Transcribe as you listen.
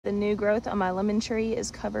the new growth on my lemon tree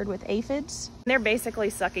is covered with aphids. They're basically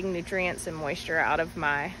sucking nutrients and moisture out of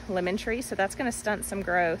my lemon tree, so that's gonna stunt some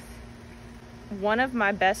growth. One of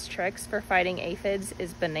my best tricks for fighting aphids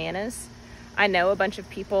is bananas. I know a bunch of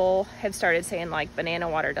people have started saying like banana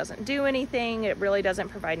water doesn't do anything, it really doesn't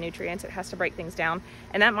provide nutrients, it has to break things down,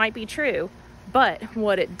 and that might be true, but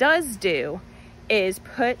what it does do is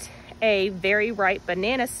put a very ripe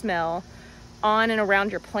banana smell on and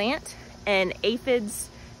around your plant, and aphids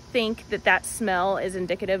think that that smell is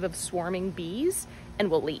indicative of swarming bees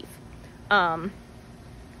and will leave.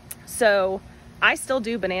 So I still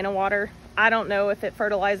do banana water. I don't know if it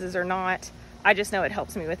fertilizes or not. I just know it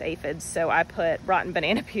helps me with aphids, so I put rotten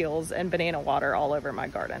banana peels and banana water all over my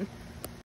garden.